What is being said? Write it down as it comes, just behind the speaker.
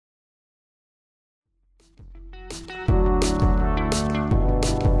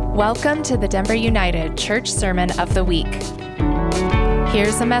Welcome to the Denver United Church Sermon of the Week.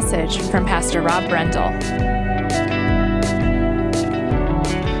 Here's a message from Pastor Rob Brendel.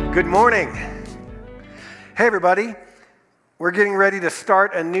 Good morning. Hey everybody. We're getting ready to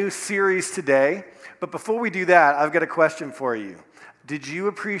start a new series today, but before we do that, I've got a question for you. Did you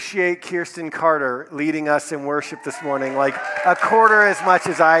appreciate Kirsten Carter leading us in worship this morning like a quarter as much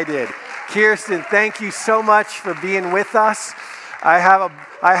as I did? Kirsten, thank you so much for being with us. I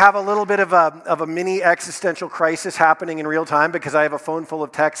have a little bit of a mini existential crisis happening in real time because I have a phone full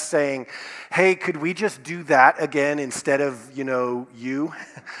of texts saying, hey, could we just do that again instead of, you?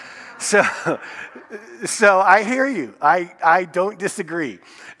 So I hear you. I don't disagree.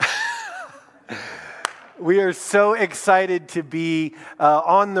 We are so excited to be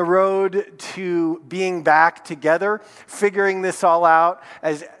on the road to being back together, figuring this all out.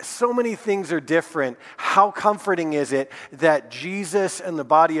 As so many things are different, how comforting is it that Jesus and the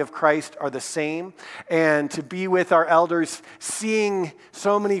body of Christ are the same? And to be with our elders, seeing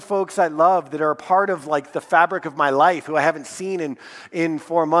so many folks I love that are a part of like the fabric of my life who I haven't seen in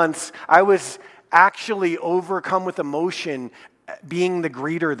 4 months. I was actually overcome with emotion being the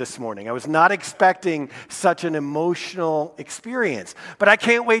greeter this morning. I was not expecting such an emotional experience, but I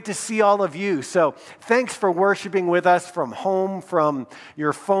can't wait to see all of you. So thanks for worshiping with us from home, from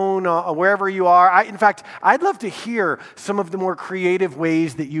your phone, wherever you are. In fact, I'd love to hear some of the more creative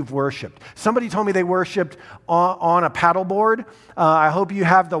ways that you've worshiped. Somebody told me they worshiped on a paddleboard. I hope you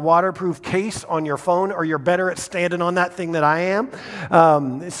have the waterproof case on your phone, or you're better at standing on that thing than I am.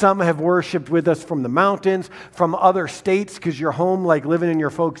 Some have worshiped with us from the mountains, from other states, because you're home, like living in your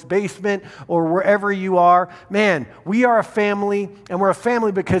folks' basement or wherever you are. Man, we are a family, and we're a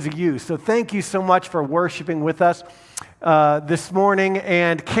family because of you. So thank you so much for worshiping with us this morning,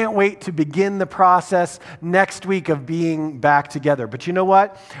 and can't wait to begin the process next week of being back together. But you know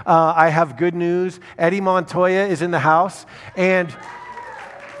what? I have good news. Eddie Montoya is in the house, and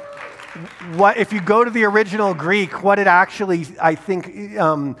if you go to the original Greek, what it actually, I think,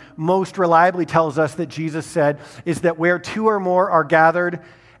 most reliably tells us that Jesus said is that where two or more are gathered,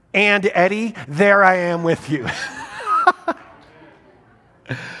 and Eddie, there I am with you.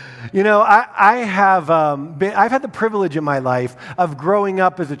 I've had the privilege in my life of growing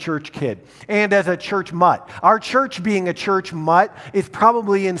up as a church kid and as a church mutt. Our church being a church mutt is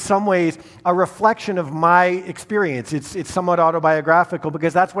probably in some ways a reflection of my experience. It's somewhat autobiographical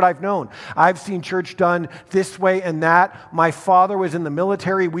because that's what I've known. I've seen church done this way and that. My father was in the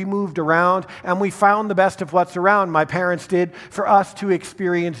military. We moved around and we found the best of what's around. My parents did for us to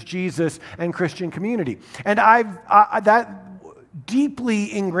experience Jesus and Christian community. And that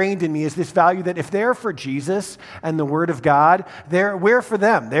deeply ingrained in me is this value that if they're for Jesus and the Word of God, we're for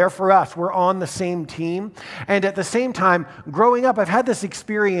them. They're for us. We're on the same team. And at the same time, growing up, I've had this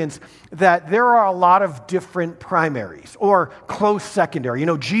experience that there are a lot of different primaries or close secondary.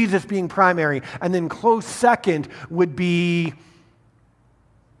 Jesus being primary, and then close second would be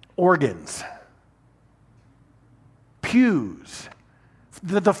organs, pews,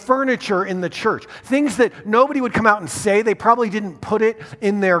 the furniture in the church, things that nobody would come out and say. They probably didn't put it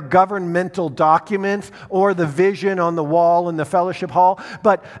in their governmental documents or the vision on the wall in the fellowship hall.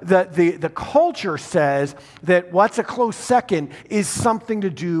 But the culture says that what's a close second is something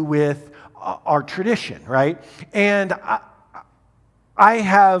to do with our tradition, right? And I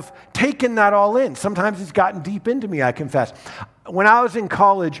have taken that all in. Sometimes it's gotten deep into me, I confess. When I was in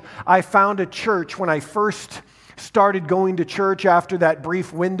college, I found a church when I first started going to church after that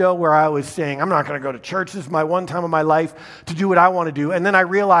brief window where I was saying, I'm not going to go to church. This is my one time of my life to do what I want to do. And then I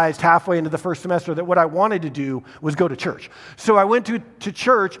realized halfway into the first semester that what I wanted to do was go to church. So I went to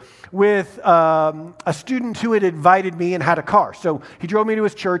church with a student who had invited me and had a car. So he drove me to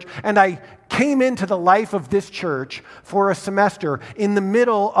his church, and I came into the life of this church for a semester in the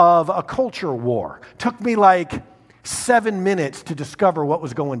middle of a culture war. Took me like 7 minutes to discover what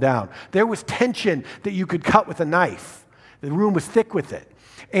was going down. There was tension that you could cut with a knife. The room was thick with it.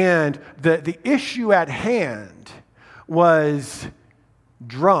 And the issue at hand was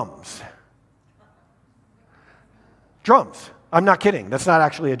drums. Drums. I'm not kidding. That's not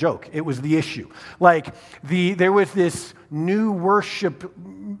actually a joke. It was the issue. There was this new worship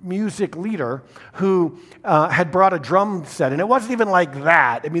music leader who had brought a drum set, and it wasn't even like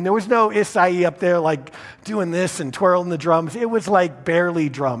that. I mean, there was no Isai up there like doing this and twirling the drums. It was like barely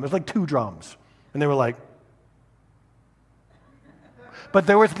drum. It was like 2 drums, and they were like. But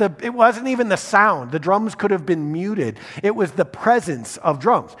it wasn't even the sound. The drums could have been muted. It was the presence of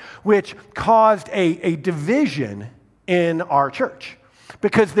drums, which caused a division in our church.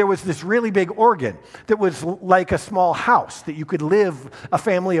 because there was this really big organ that was like a small house that you could live a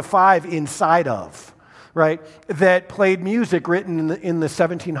family of 5 inside of, right? That played music written in the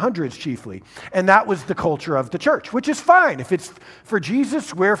 1700s chiefly. And that was the culture of the church, which is fine. If it's for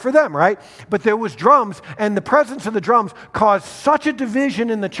Jesus, we're for them, right? But there was drums, and the presence of the drums caused such a division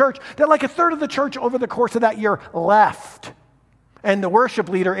in the church that like a third of the church over the course of that year left. And the worship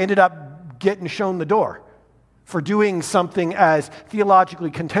leader ended up getting shown the door for doing something as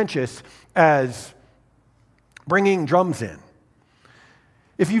theologically contentious as bringing drums in.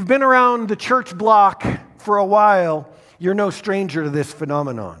 If you've been around the church block for a while, you're no stranger to this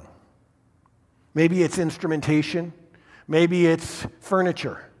phenomenon. Maybe it's instrumentation. Maybe it's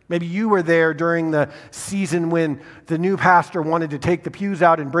furniture. Maybe you were there during the season when the new pastor wanted to take the pews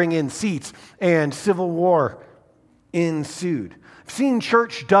out and bring in seats, and civil war ensued. I've seen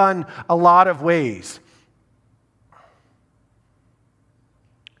church done a lot of ways.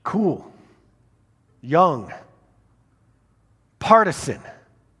 Cool, young, partisan.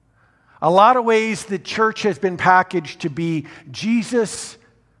 A lot of ways that church has been packaged to be Jesus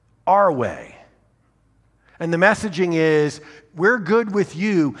our way. And the messaging is, we're good with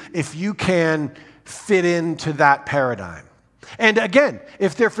you if you can fit into that paradigm. And again,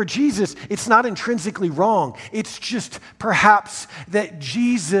 if they're for Jesus, it's not intrinsically wrong. It's just perhaps that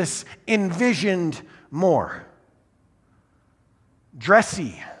Jesus envisioned more.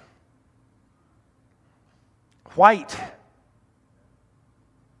 Dressy. White.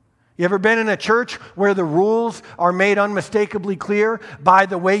 You ever been in a church where the rules are made unmistakably clear by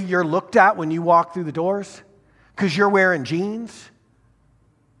the way you're looked at when you walk through the doors? Because you're wearing jeans?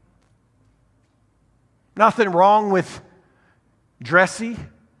 Nothing wrong with dressy.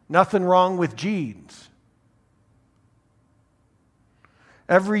 Nothing wrong with jeans.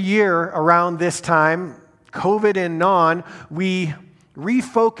 Every year around this time, COVID and non, we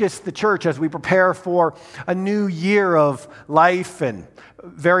refocus the church as we prepare for a new year of life, and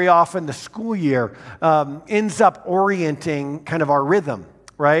very often the school year ends up orienting kind of our rhythm,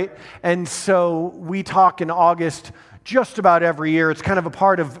 right? And so we talk in August just about every year. It's kind of a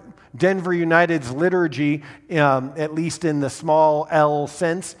part of Denver United's liturgy, at least in the small L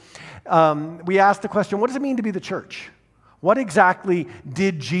sense. We ask the question, what does it mean to be the church? What exactly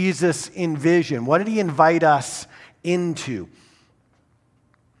did Jesus envision? What did he invite us into?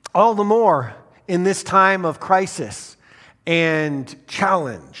 All the more in this time of crisis and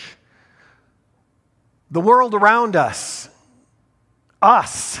challenge. The world around us,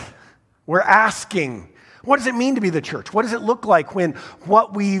 we're asking, what does it mean to be the church? What does it look like when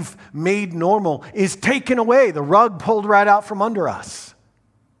what we've made normal is taken away, the rug pulled right out from under us?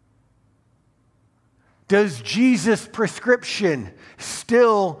 Does Jesus' prescription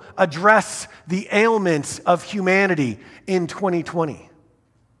still address the ailments of humanity in 2020?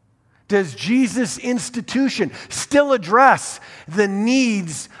 Does Jesus' institution still address the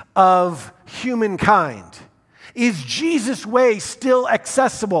needs of humankind? Is Jesus' way still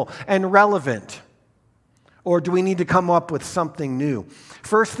accessible and relevant? Or do we need to come up with something new?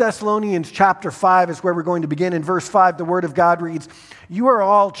 1 Thessalonians chapter 5 is where we're going to begin. In verse 5, the word of God reads, "You are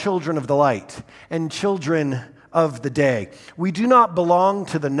all children of the light and children of the day. We do not belong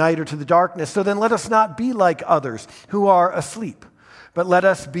to the night or to the darkness, so then let us not be like others who are asleep. But let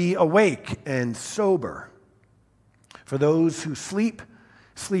us be awake and sober. For those who sleep,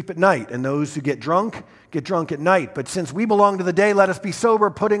 sleep at night, and those who get drunk at night. But since we belong to the day, let us be sober,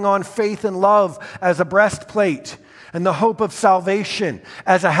 putting on faith and love as a breastplate, and the hope of salvation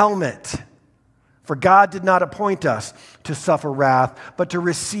as a helmet. For God did not appoint us to suffer wrath, but to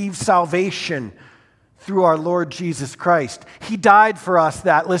receive salvation through our Lord Jesus Christ. He died for us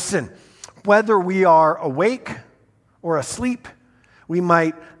that, listen, whether we are awake or asleep, we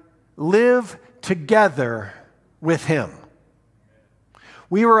might live together with him.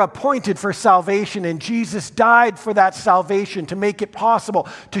 We were appointed for salvation, and Jesus died for that salvation to make it possible,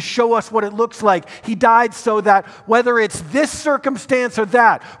 to show us what it looks like. He died so that whether it's this circumstance or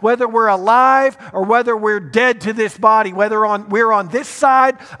that, whether we're alive or whether we're dead to this body, whether we're on this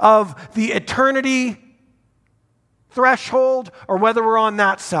side of the eternity threshold or whether we're on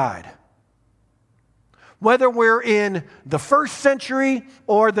that side, whether we're in the 1st century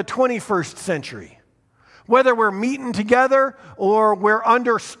or the 21st century, whether we're meeting together or we're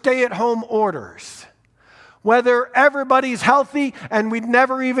under stay-at-home orders, whether everybody's healthy and we've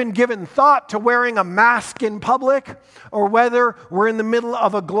never even given thought to wearing a mask in public, or whether we're in the middle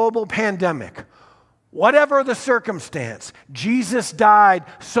of a global pandemic. Whatever the circumstance, Jesus died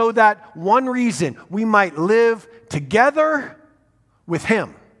so that one reason, we might live together with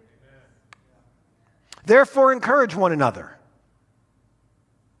him. Therefore, encourage one another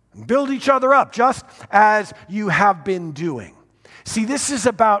Build each other up, just as you have been doing. See, this is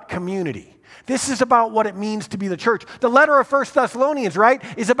about community. This is about what it means to be the church. The letter of 1 Thessalonians, right,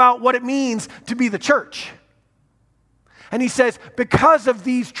 is about what it means to be the church. And he says, because of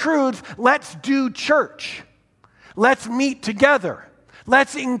these truths, let's do church. Let's meet together.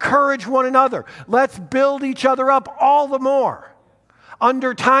 Let's encourage one another. Let's build each other up all the more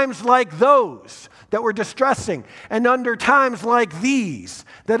under times like those that were distressing and under times like these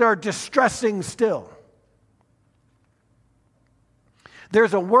that are distressing still.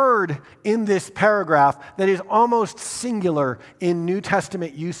 There's a word in this paragraph that is almost singular in New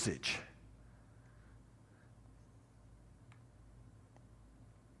Testament usage.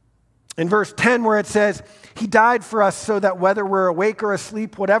 In verse 10, where it says, He died for us so that whether we're awake or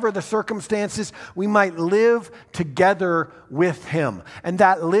asleep, whatever the circumstances, we might live together with Him. And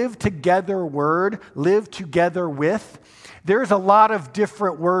that live together word, live together with, there's a lot of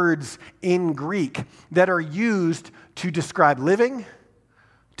different words in Greek that are used to describe living,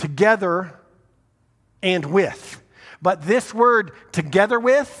 together, and with. But this word, together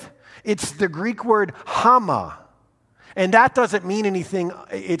with, it's the Greek word hama. And that doesn't mean anything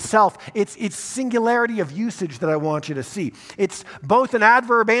itself. It's singularity of usage that I want you to see. It's both an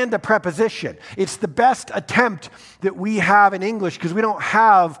adverb and a preposition. It's the best attempt that we have in English because we don't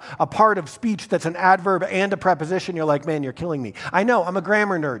have a part of speech that's an adverb and a preposition. You're like, man, you're killing me. I know, I'm a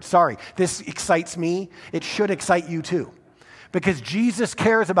grammar nerd. Sorry. This excites me. It should excite you too. Because Jesus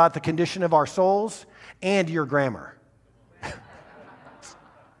cares about the condition of our souls and your grammar.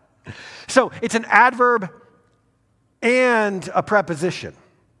 So it's an adverb and a preposition.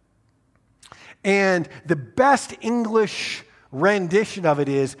 And the best English rendition of it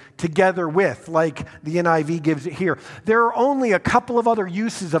is together with, like the NIV gives it here. There are only a couple of other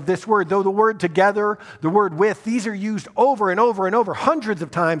uses of this word, though the word together, the word with, these are used over and over and over hundreds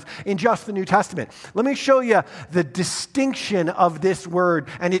of times in just the New Testament. Let me show you the distinction of this word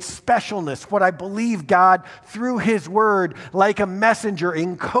and its specialness, what I believe God, through His word, like a messenger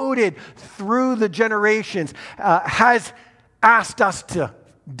encoded through the generations, has asked us to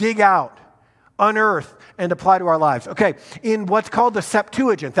dig out, unearth, and apply to our lives. Okay, in what's called the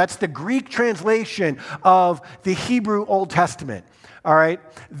Septuagint, that's the Greek translation of the Hebrew Old Testament, all right?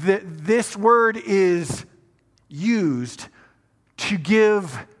 This word is used to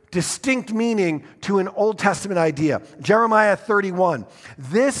give distinct meaning to an Old Testament idea. Jeremiah 31.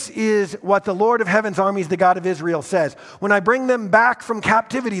 This is what the Lord of heaven's armies, the God of Israel, says. When I bring them back from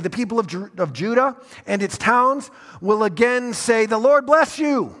captivity, the people of Judah and its towns will again say, the Lord bless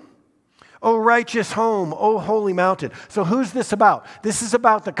you, O righteous home, O holy mountain. So who's this about? This is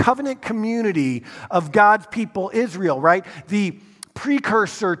about the covenant community of God's people, Israel, right? The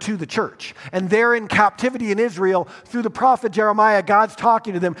precursor to the church. And they're in captivity in Israel. Through the prophet Jeremiah, God's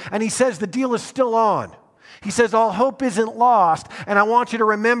talking to them, and He says the deal is still on. He says all hope isn't lost, and I want you to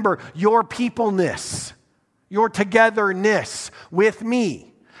remember your peopleness, your togetherness with me.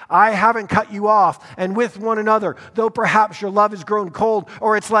 I haven't cut you off, and with one another, though perhaps your love has grown cold,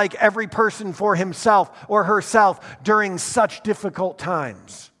 or it's like every person for himself or herself during such difficult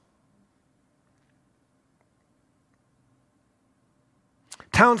times.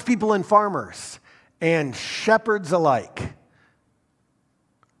 Townspeople and farmers and shepherds alike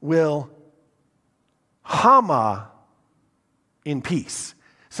will hama in peace.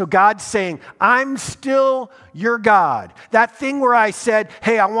 So God's saying, I'm still your God. That thing where I said,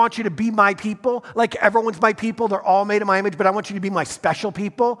 hey, I want you to be my people, like everyone's my people, they're all made in my image, but I want you to be my special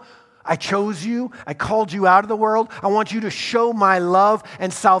people. I chose you. I called you out of the world. I want you to show my love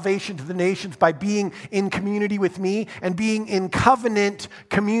and salvation to the nations by being in community with me and being in covenant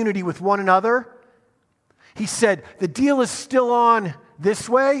community with one another. He said, the deal is still on this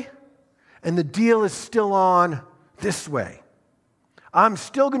way, and the deal is still on this way. I'm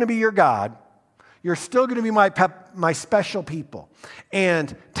still going to be your God. You're still going to be my special people.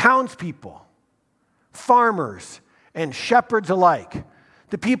 And townspeople, farmers, and shepherds alike,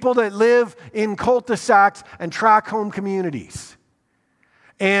 the people that live in cul-de-sacs and track home communities,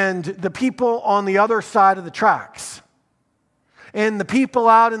 and the people on the other side of the tracks, and the people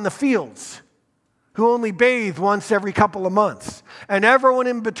out in the fields who only bathe once every couple of months, and everyone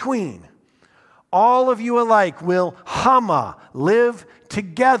in between. All of you alike will hama, live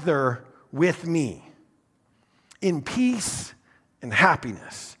together with me in peace and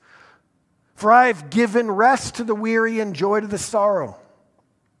happiness. For I have given rest to the weary and joy to the sorrow.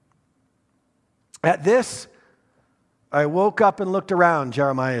 At this, I woke up and looked around,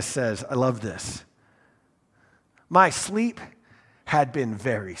 Jeremiah says. I love this. My sleep had been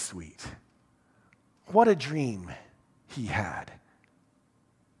very sweet. What a dream he had.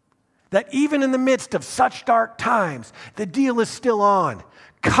 that even in the midst of such dark times, the deal is still on.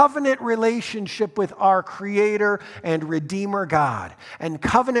 Covenant relationship with our Creator and Redeemer God, and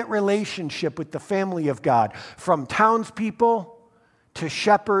covenant relationship with the family of God, from townspeople to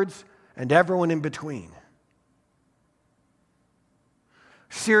shepherds and everyone in between.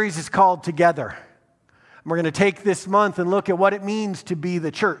 Series is called Together. We're going to take this month and look at what it means to be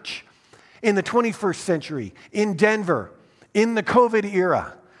the church in the 21st century, in Denver, in the COVID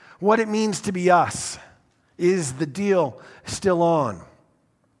era. What it means to be us. Is the deal still on?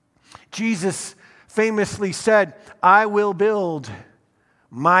 Jesus famously said, I will build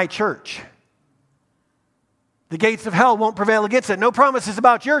my church. The gates of hell won't prevail against it. No promises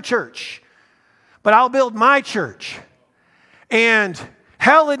about your church, but I'll build my church. And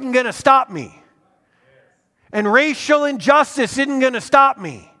hell isn't going to stop me. And racial injustice isn't going to stop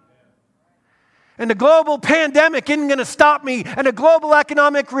me. And the global pandemic isn't going to stop me. And a global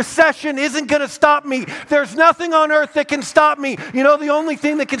economic recession isn't going to stop me. There's nothing on earth that can stop me. You know the only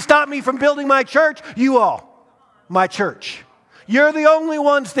thing that can stop me from building my church? You all. My church. You're the only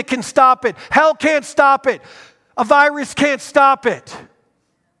ones that can stop it. Hell can't stop it. A virus can't stop it.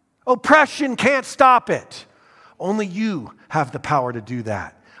 Oppression can't stop it. Only you have the power to do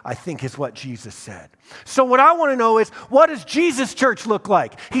that, I think is what Jesus said. So what I want to know is, what does Jesus' church look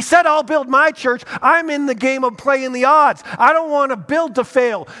like? He said, I'll build my church. I'm in the game of playing the odds. I don't want to build to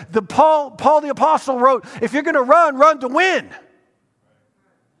fail. Paul the Apostle wrote, if you're going to run, run to win.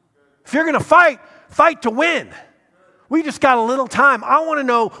 If you're going to fight, fight to win. We just got a little time. I want to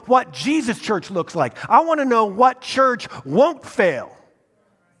know what Jesus' church looks like. I want to know what church won't fail.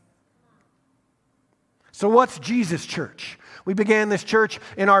 So what's Jesus' church? We began this church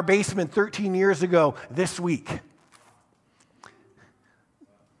in our basement 13 years ago this week.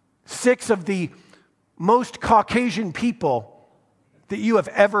 6 of the most Caucasian people that you have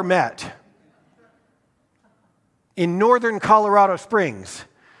ever met in northern Colorado Springs,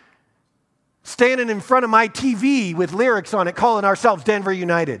 standing in front of my TV with lyrics on it, calling ourselves Denver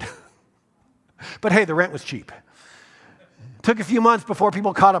United. But hey, the rent was cheap. Took a few months before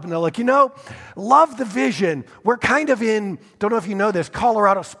people caught up and they're like, love the vision. We're kind of in, don't know if you know this,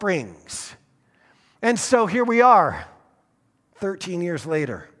 Colorado Springs. And so here we are, 13 years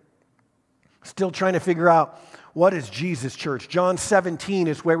later, still trying to figure out what is Jesus' church. John 17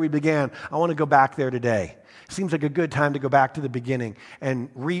 is where we began. I want to go back there today. Seems like a good time to go back to the beginning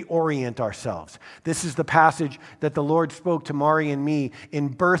and reorient ourselves. This is the passage that the Lord spoke to Mari and me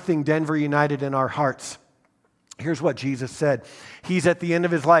in birthing Denver United in our hearts. Here's what Jesus said. He's at the end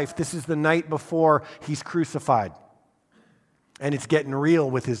of his life. This is the night before he's crucified. And it's getting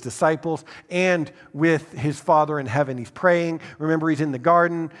real with his disciples and with his Father in heaven. He's praying. Remember, he's in the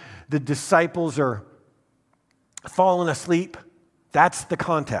garden. The disciples are falling asleep. That's the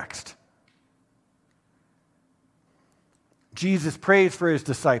context. Jesus prays for his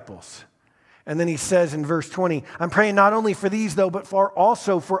disciples. And then he says in verse 20, I'm praying not only for these, though, but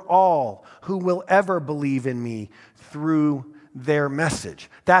also for all who will ever believe in me through their message.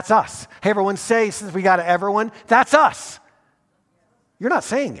 That's us. Hey, everyone say, since we got everyone, that's us. You're not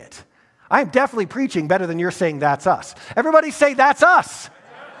saying it. I am definitely preaching better than you're saying that's us. Everybody say, that's us.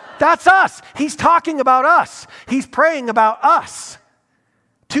 That's us. He's talking about us. He's praying about us.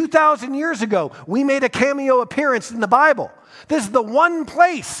 2,000 years ago, we made a cameo appearance in the Bible. This is the one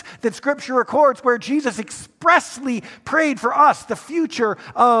place that Scripture records where Jesus expressly prayed for us, the future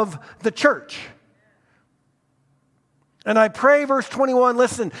of the church. And I pray, verse 21,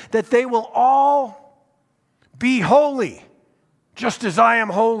 listen, that they will all be holy, just as I am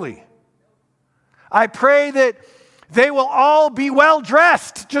holy. I pray that they will all be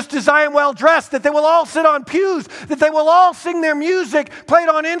well-dressed, just as I am well-dressed, that they will all sit on pews, that they will all sing their music played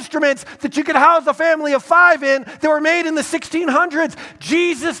on instruments that you could house a family of 5 in that were made in the 1600s.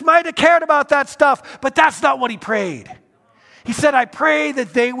 Jesus might have cared about that stuff, but that's not what he prayed. He said, I pray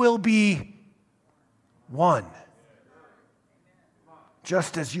that they will be one,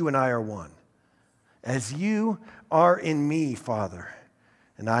 just as you and I are one. As you are in me, Father,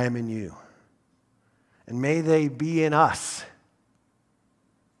 and I am in you. And may they be in us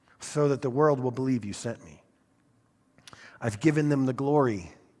so that the world will believe you sent me. I've given them the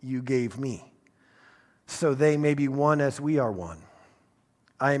glory you gave me, so they may be one as we are one.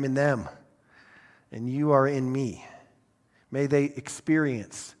 I am in them, and you are in me. May they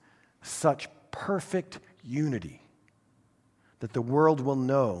experience such perfect unity that the world will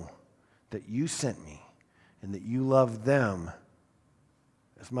know that you sent me and that you love them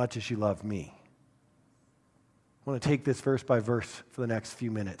as much as you love me. I want to take this verse by verse for the next few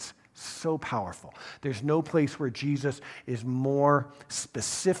minutes So powerful. There's no place where Jesus is more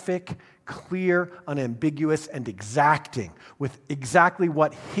specific, clear, unambiguous, and exacting with exactly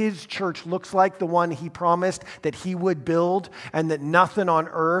what his church looks like, the one he promised that he would build and that nothing on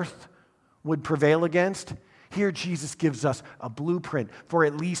earth would prevail against. Here, Jesus gives us a blueprint for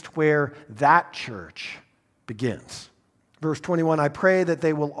at least where that church begins. Verse 21, I pray that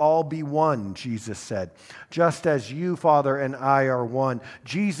they will all be one, Jesus said, just as you, Father, and I are one.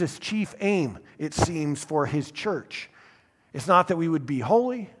 Jesus' chief aim, it seems, for his church is not that we would be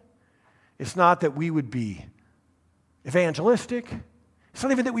holy. It's not that we would be evangelistic. It's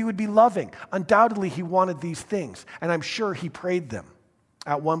not even that we would be loving. Undoubtedly, he wanted these things, and I'm sure he prayed them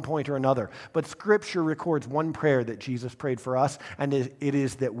at one point or another. But Scripture records one prayer that Jesus prayed for us, and it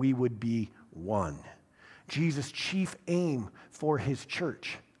is that we would be one. Jesus' chief aim for his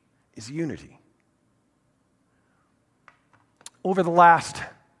church is unity. Over the last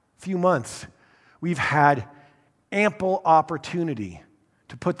few months, we've had ample opportunity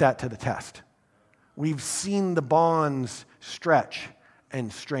to put that to the test. We've seen the bonds stretch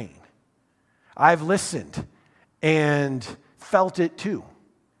and strain. I've listened and felt it too,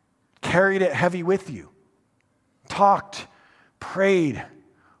 carried it heavy with you, talked, prayed,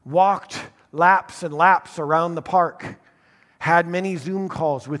 walked laps and laps around the park, had many Zoom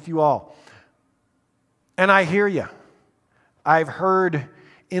calls with you all. And I hear you. I've heard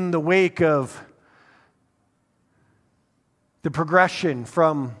in the wake of the progression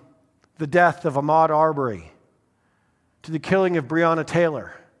from the death of Ahmaud Arbery to the killing of Breonna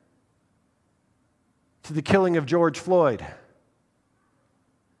Taylor to the killing of George Floyd.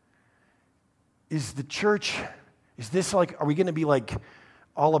 Is the church, is this like, are we going to be like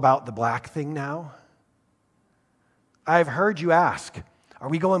all about the black thing now? I've heard you ask, are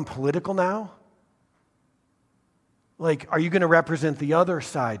we going political now? Like, are you going to represent the other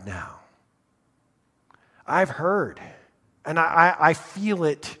side now? I've heard, and I feel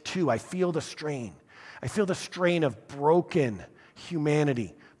it too. I feel the strain. I feel the strain of broken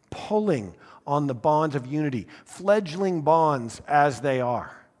humanity pulling on the bonds of unity, fledgling bonds as they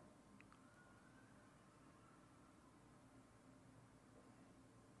are.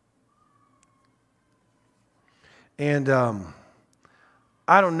 And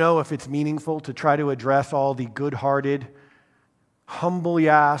I don't know if it's meaningful to try to address all the good-hearted, humbly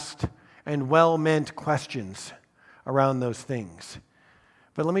asked, and well-meant questions around those things.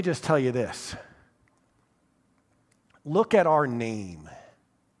 But let me just tell you this. Look at our name.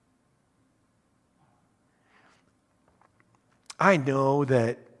 I know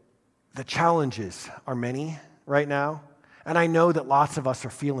that the challenges are many right now, and I know that lots of us are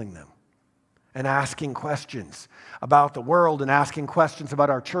feeling them and asking questions about the world and asking questions about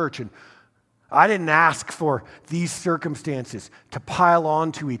our church. And I didn't ask for these circumstances to pile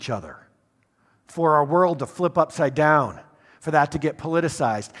onto each other, for our world to flip upside down, for that to get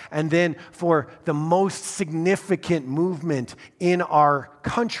politicized, and then for the most significant movement in our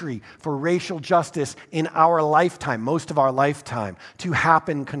country for racial justice in our lifetime, most of our lifetime, to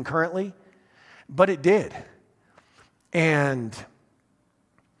happen concurrently. But it did. And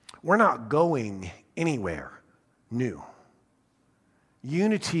we're not going anywhere new.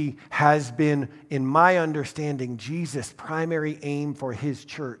 Unity has been, in my understanding, Jesus' primary aim for his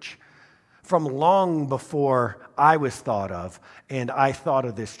church from long before I was thought of and I thought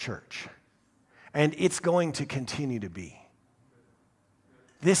of this church. And it's going to continue to be.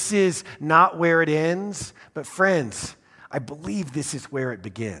 This is not where it ends, but friends, I believe this is where it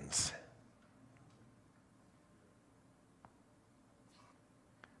begins.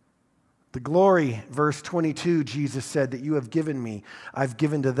 The glory, verse 22, Jesus said, that you have given me, I've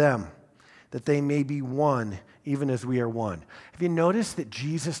given to them, that they may be one, even as we are one. Have you noticed that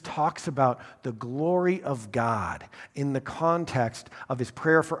Jesus talks about the glory of God in the context of his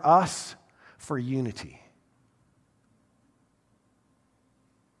prayer for us for unity?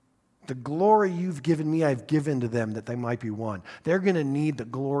 The glory you've given me, I've given to them, that they might be one. They're going to need the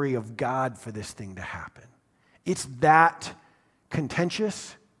glory of God for this thing to happen. It's that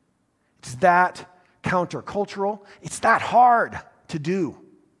contentious. It's that countercultural. It's that hard to do.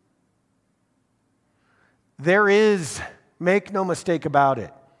 There is, make no mistake about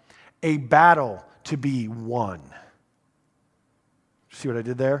it, a battle to be won. See what I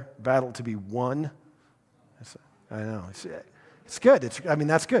did there? Battle to be won. I know. It's good.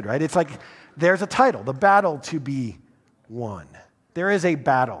 That's good, right? It's like there's a title, the battle to be won. There is a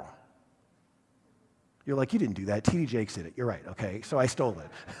battle. You're like, you didn't do that. T.D. Jakes did it. You're right. Okay, so I stole it.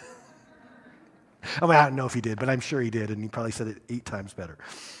 I don't know if he did, but I'm sure he did, and he probably said it 8 times better.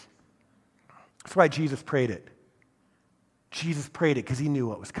 That's why Jesus prayed it. Jesus prayed it because he knew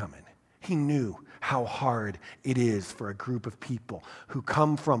what was coming. He knew how hard it is for a group of people who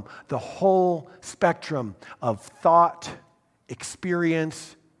come from the whole spectrum of thought,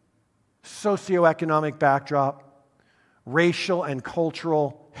 experience, socioeconomic backdrop, racial and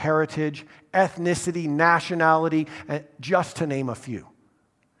cultural heritage, ethnicity, nationality, and just to name a few.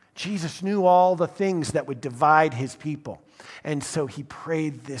 Jesus knew all the things that would divide his people, and so he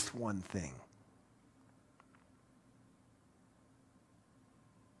prayed this one thing.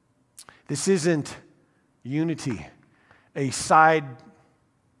 This isn't unity, a side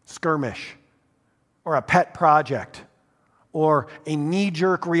skirmish, or a pet project, or a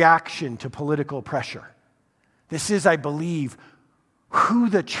knee-jerk reaction to political pressure. This is, I believe, who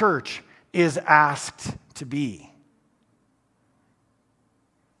the church is asked to be.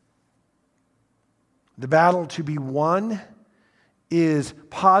 The battle to be won is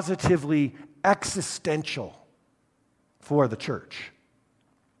positively existential for the church.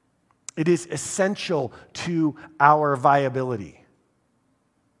 It is essential to our viability.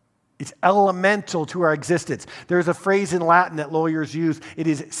 It's elemental to our existence. There's a phrase in Latin that lawyers use. It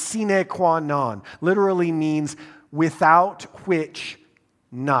is sine qua non. Literally means without which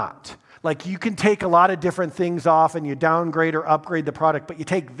not. Like you can take a lot of different things off and you downgrade or upgrade the product, but you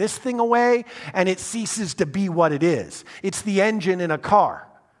take this thing away and it ceases to be what it is. It's the engine in a car,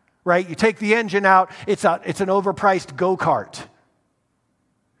 right? You take the engine out, it's an overpriced go-kart.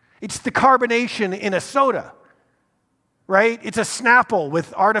 It's the carbonation in a soda, right? It's a Snapple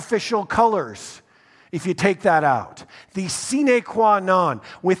with artificial colors if you take that out. The sine qua non,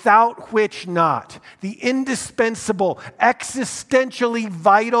 without which not. The indispensable, existentially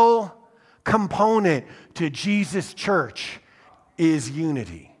vital component to Jesus' church is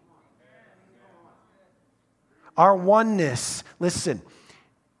unity. Our oneness, listen,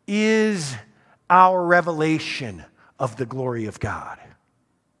 is our revelation of the glory of God.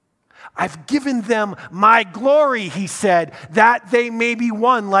 I've given them my glory, he said, that they may be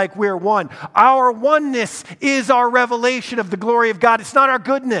one like we're one. Our oneness is our revelation of the glory of God. It's not our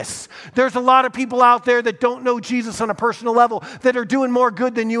goodness. There's a lot of people out there that don't know Jesus on a personal level that are doing more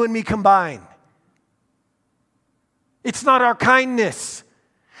good than you and me combined. It's not our kindness.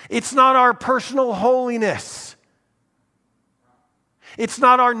 It's not our personal holiness. It's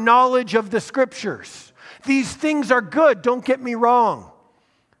not our knowledge of the scriptures. These things are good, don't get me wrong.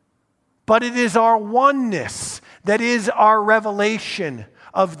 But it is our oneness that is our revelation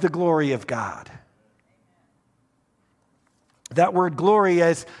of the glory of God. That word glory,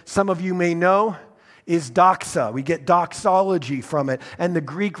 as some of you may know, is doxa. We get doxology from it. And the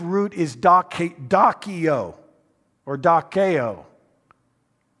Greek root is dokio or dokeo.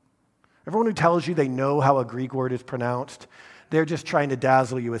 Everyone who tells you they know how a Greek word is pronounced, they're just trying to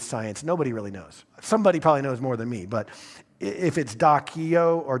dazzle you with science. Nobody really knows. Somebody probably knows more than me, but if it's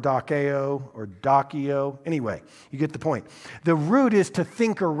dokio or dokeo or dokio, anyway, you get the point. The root is to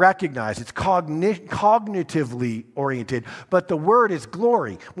think or recognize. It's cognitively oriented, but the word is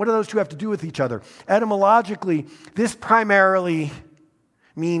glory. What do those two have to do with each other? Etymologically, this primarily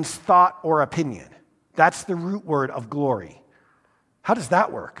means thought or opinion. That's the root word of glory. How does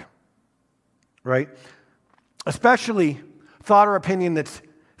that work? Right? Especially thought or opinion that's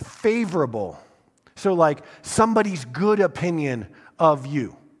favorable. So like somebody's good opinion of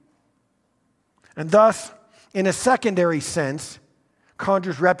you. And thus, in a secondary sense,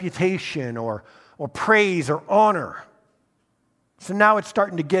 conjures reputation or praise or honor. So now it's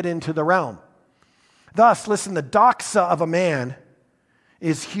starting to get into the realm. Thus, listen, the doxa of a man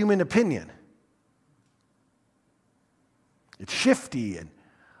is human opinion. It's shifty and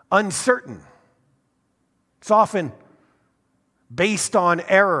uncertain. It's often based on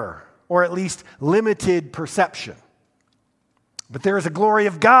error, or at least limited perception. But there is a glory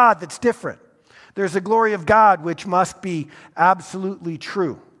of God that's different. There's a glory of God which must be absolutely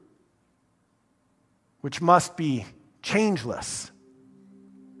true, which must be changeless.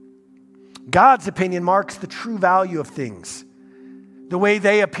 God's opinion marks the true value of things, the way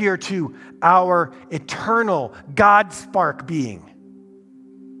they appear to our eternal God-spark being.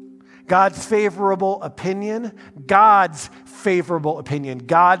 God's favorable opinion, God's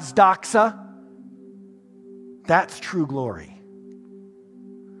doxa, that's true glory.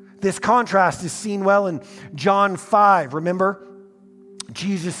 This contrast is seen well in John 5. Remember,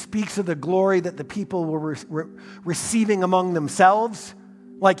 Jesus speaks of the glory that the people were receiving among themselves.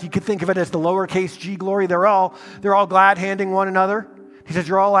 Like you could think of it as the lowercase g glory. They're all glad-handing one another. He says,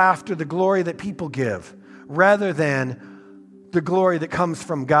 you're all after the glory that people give, rather than the glory that comes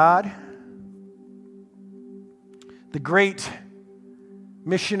from God. The great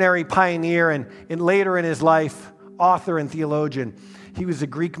missionary pioneer and later in his life, author and theologian. He was a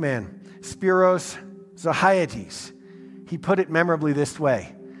Greek man, Spiros Zacharias. He put it memorably this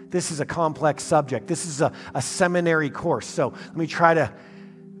way. This is a complex subject. This is a seminary course. So let me try to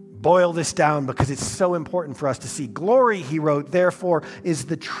boil this down because it's so important for us to see. Glory, he wrote, therefore, is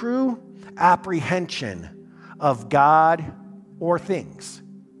the true apprehension of God or things.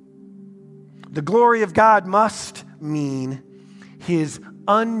 The glory of God must mean his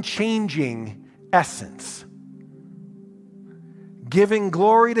unchanging essence. Giving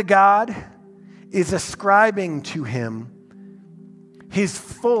glory to God is ascribing to him his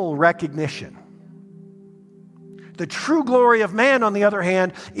full recognition. The true glory of man, on the other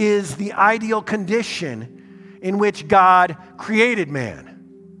hand, is the ideal condition in which God created man.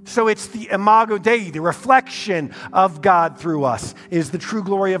 So it's the imago Dei, the reflection of God through us, is the true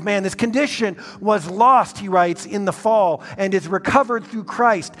glory of man. This condition was lost, he writes, in the fall and is recovered through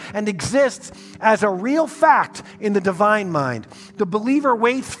Christ and exists as a real fact in the divine mind. The believer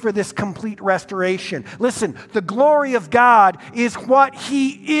waits for this complete restoration. Listen, the glory of God is what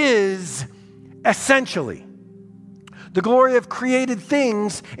he is essentially. The glory of created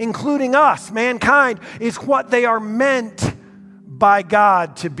things, including us, mankind, is what they are meant by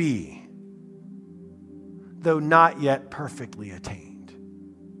God to be, though not yet perfectly attained.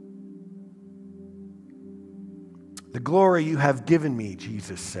 The glory you have given me,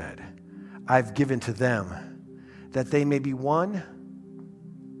 Jesus said, I've given to them, that they may be one,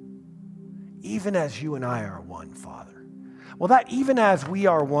 even as you and I are one, Father. Well, that even as we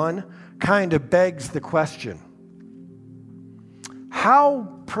are one kind of begs the question,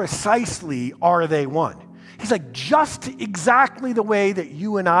 how precisely are they one? He's like, just exactly the way that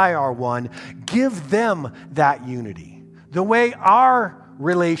you and I are one, give them that unity. The way our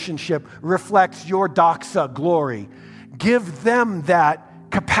relationship reflects your doxa glory, give them that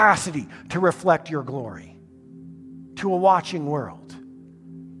capacity to reflect your glory to a watching world.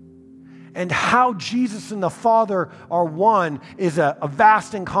 And how Jesus and the Father are one is a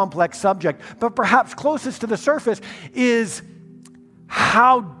vast and complex subject, but perhaps closest to the surface is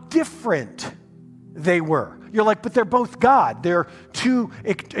how different they were. You're like, but they're both God. They're two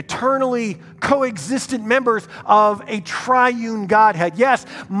eternally coexistent members of a triune Godhead. Yes,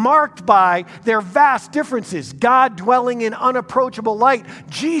 marked by their vast differences. God dwelling in unapproachable light.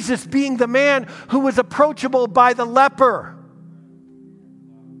 Jesus being the man who was approachable by the leper.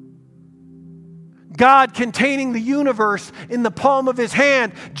 God containing the universe in the palm of his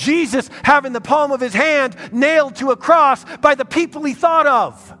hand. Jesus having the palm of his hand nailed to a cross by the people he thought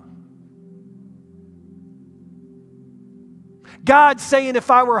of. God saying, if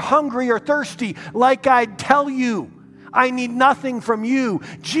I were hungry or thirsty, like I'd tell you, I need nothing from you.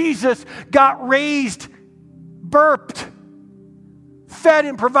 Jesus got raised, burped, fed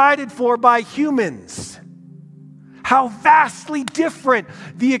and provided for by humans. How vastly different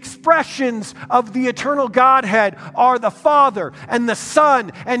the expressions of the eternal Godhead are, the Father and the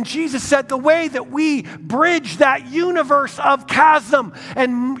Son. And Jesus said the way that we bridge that universe of chasm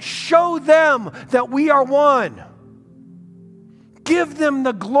and show them that we are one. Give them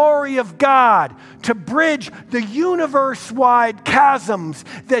the glory of God to bridge the universe-wide chasms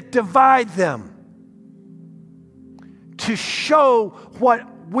that divide them, to show what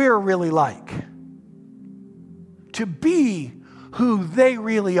we're really like, to be who they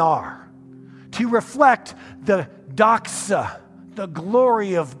really are, to reflect the doxa, the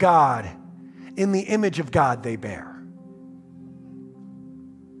glory of God in the image of God they bear.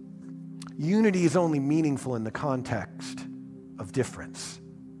 Unity is only meaningful in the context of difference.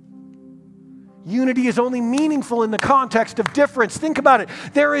 Unity is only meaningful in the context of difference. Think about it.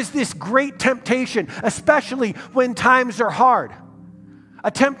 There is this great temptation, especially when times are hard. A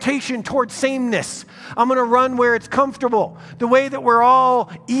temptation towards sameness. I'm going to run where it's comfortable. The way that we're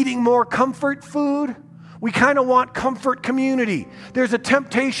all eating more comfort food, we kind of want comfort community. There's a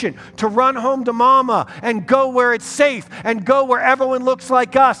temptation to run home to mama and go where it's safe and go where everyone looks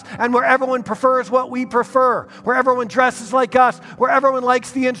like us and where everyone prefers what we prefer, where everyone dresses like us, where everyone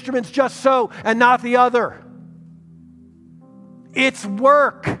likes the instruments just so and not the other. It's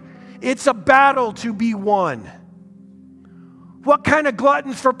work. It's a battle to be one. What kind of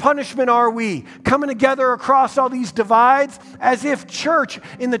gluttons for punishment are we? Coming together across all these divides as if church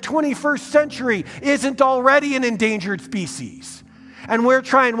in the 21st century isn't already an endangered species. And we're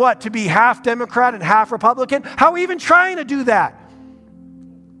trying what? To be half Democrat and half Republican? How are we even trying to do that?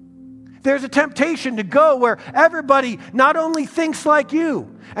 There's a temptation to go where everybody not only thinks like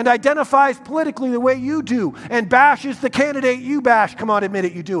you and identifies politically the way you do and bashes the candidate you bash. Come on, admit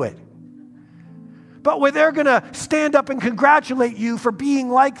it, you do it. But where they're going to stand up and congratulate you for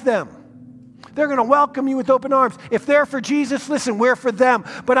being like them. They're going to welcome you with open arms. If they're for Jesus, listen, we're for them.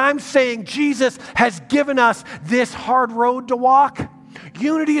 But I'm saying Jesus has given us this hard road to walk.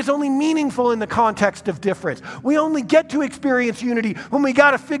 Unity is only meaningful in the context of difference. We only get to experience unity when we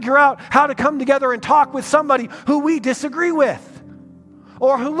got to figure out how to come together and talk with somebody who we disagree with,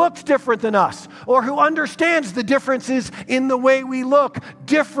 or who looks different than us, or who understands the differences in the way we look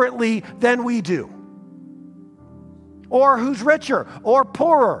differently than we do, or who's richer, or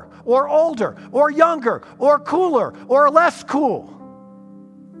poorer, or older, or younger, or cooler, or less cool.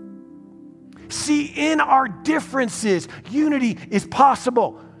 See, in our differences, unity is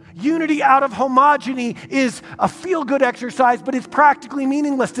possible. Unity out of homogeny is a feel-good exercise, but it's practically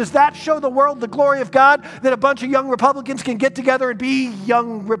meaningless. Does that show the world the glory of God, that a bunch of young Republicans can get together and be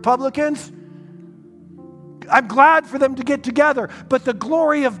young Republicans? I'm glad for them to get together, but the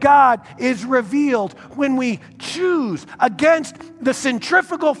glory of God is revealed when we choose against the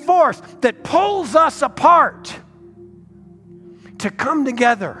centrifugal force that pulls us apart to come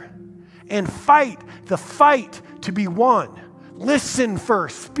together and fight the fight to be one. Listen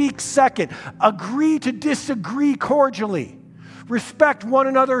first, speak second, agree to disagree cordially, respect one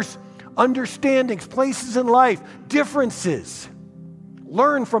another's understandings, places in life, differences,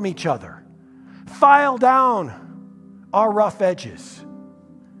 learn from each other, file down our rough edges.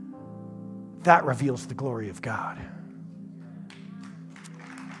 That reveals the glory of God.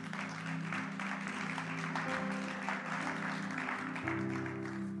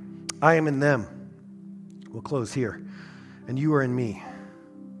 I am in them. We'll close here. And you are in me.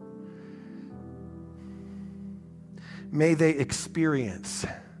 May they experience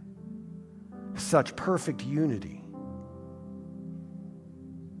such perfect unity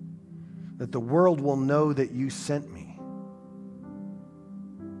that the world will know that you sent me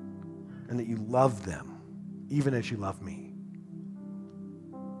and that you love them, even as you love me.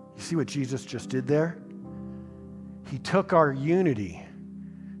 You see what Jesus just did there? He took our unity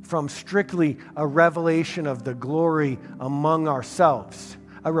from strictly a revelation of the glory among ourselves,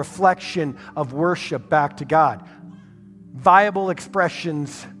 a reflection of worship back to God, viable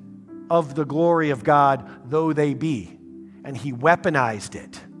expressions of the glory of God, though they be, and he weaponized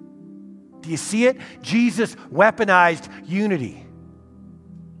it. Do you see it? Jesus weaponized unity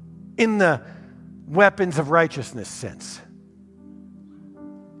in the weapons of righteousness sense.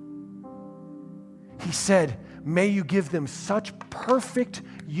 He said, may you give them such perfect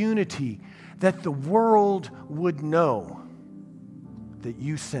unity that the world would know that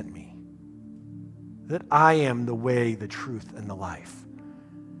you sent me, that I am the way, the truth, and the life,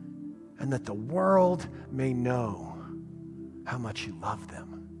 and that the world may know how much you love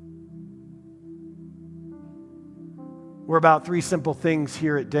them. We're about three simple things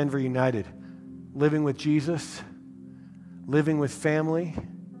here at Denver United: living with Jesus, living with family,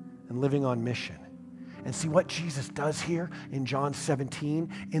 and living on mission. And see what Jesus does here in John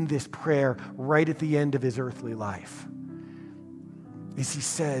 17, in this prayer right at the end of his earthly life, is he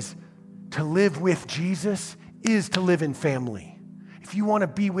says, to live with Jesus is to live in family. If you want to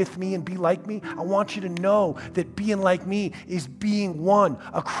be with me and be like me, I want you to know that being like me is being one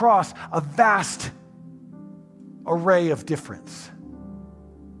across a vast array of difference.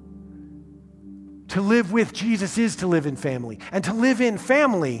 To live with Jesus is to live in family. And to live in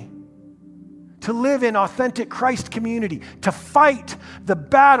family, to live in authentic Christ community, to fight the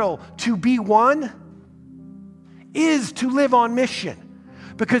battle to be one, is to live on mission.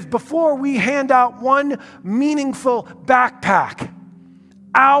 Because before we hand out one meaningful backpack,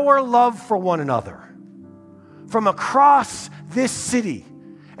 our love for one another from across this city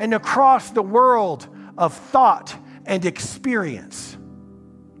and across the world of thought and experience,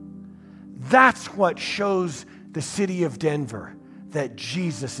 that's what shows the city of Denver that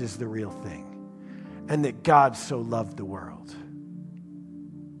Jesus is the real thing, and that God so loved the world.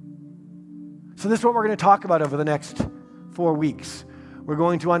 So this is what we're going to talk about over the next 4 weeks. We're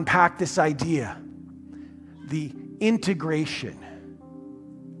going to unpack this idea, the integration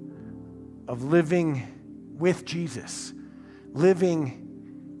of living with Jesus,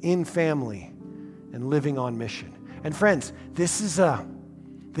 living in family, and living on mission. And friends, this is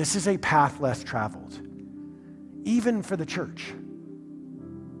a path less traveled, even for the church.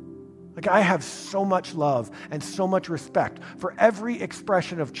 Like, I have so much love and so much respect for every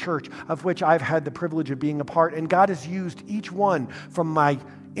expression of church of which I've had the privilege of being a part, and God has used each one from my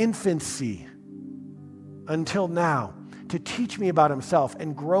infancy until now to teach me about himself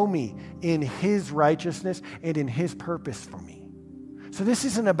and grow me in his righteousness and in his purpose for me. So this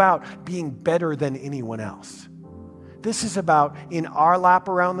isn't about being better than anyone else. This is about, in our lap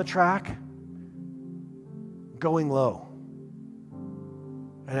around the track, going low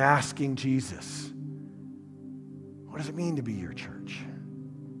and asking Jesus, what does it mean to be your church?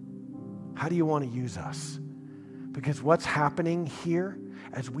 How do you want to use us? Because what's happening here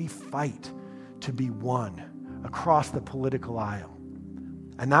as we fight to be one across the political aisle,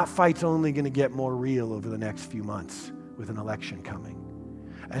 and that fight's only going to get more real over the next few months with an election coming.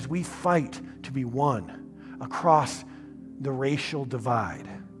 As we fight to be one across the racial divide,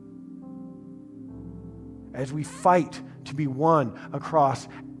 as we fight to be one across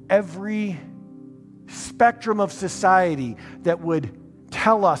every spectrum of society that would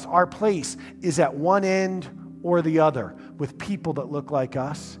tell us our place is at one end or the other with people that look like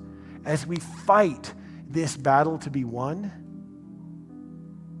us, as we fight this battle to be one,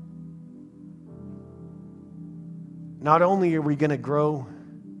 not only are we going to grow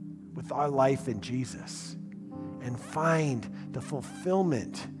with our life in Jesus and find the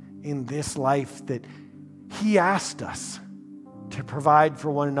fulfillment in this life that He asked us to provide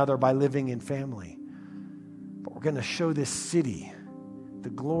for one another by living in family, but we're going to show this city the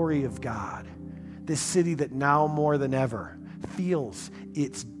glory of God, this city that now more than ever feels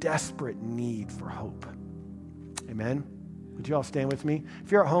its desperate need for hope. Amen? Would you all stand with me?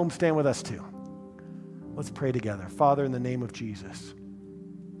 If you're at home, stand with us too. Let's pray together. Father, in the name of Jesus,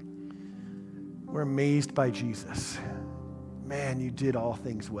 we're amazed by Jesus. Man, you did all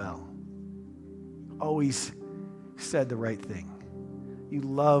things well. Always said the right thing. You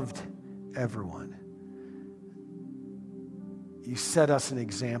loved everyone. You set us an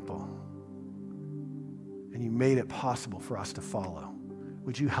example, and you made it possible for us to follow.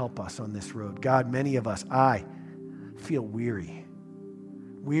 Would you help us on this road? God, many of us, I feel weary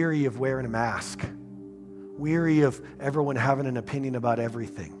of wearing a mask, weary of everyone having an opinion about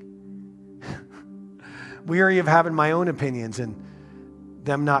everything, weary of having my own opinions and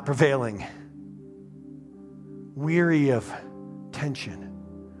them not prevailing, weary of tension,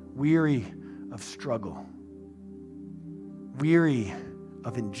 weary of struggle, weary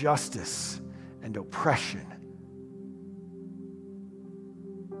of injustice and oppression,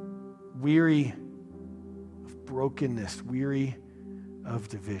 weary of brokenness, weary of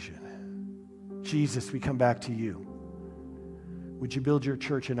division. Jesus, we come back to you. Would you build your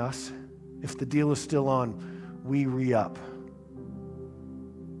church in us? If the deal is still on, we re-up.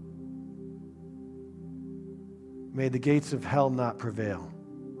 May the gates of hell not prevail,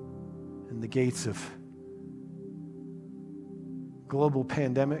 and the gates of global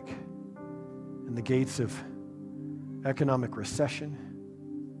pandemic, and the gates of economic recession,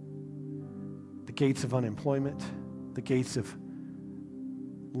 the gates of unemployment, the gates of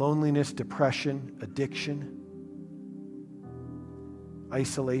loneliness, depression, addiction,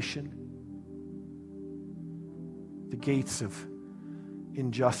 isolation, the gates of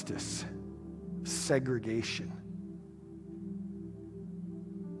injustice, segregation,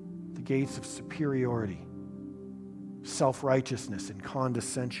 the gates of superiority, self-righteousness, and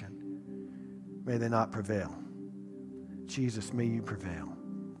condescension. May they not prevail. Jesus, may you prevail.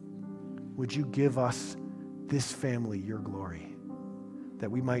 Would you give us, this family, your glory, that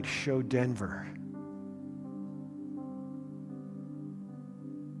we might show Denver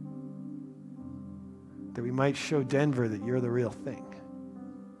that you're the real thing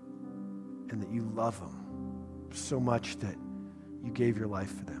and that you love them so much that you gave your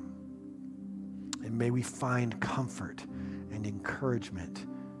life for them. And may we find comfort and encouragement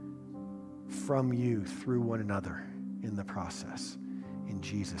from you through one another in the process. In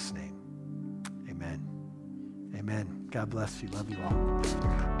Jesus' name, amen. Amen. God bless you. Love you all.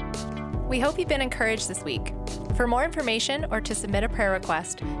 We hope you've been encouraged this week. For more information or to submit a prayer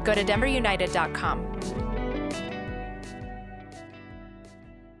request, go to denverunited.com.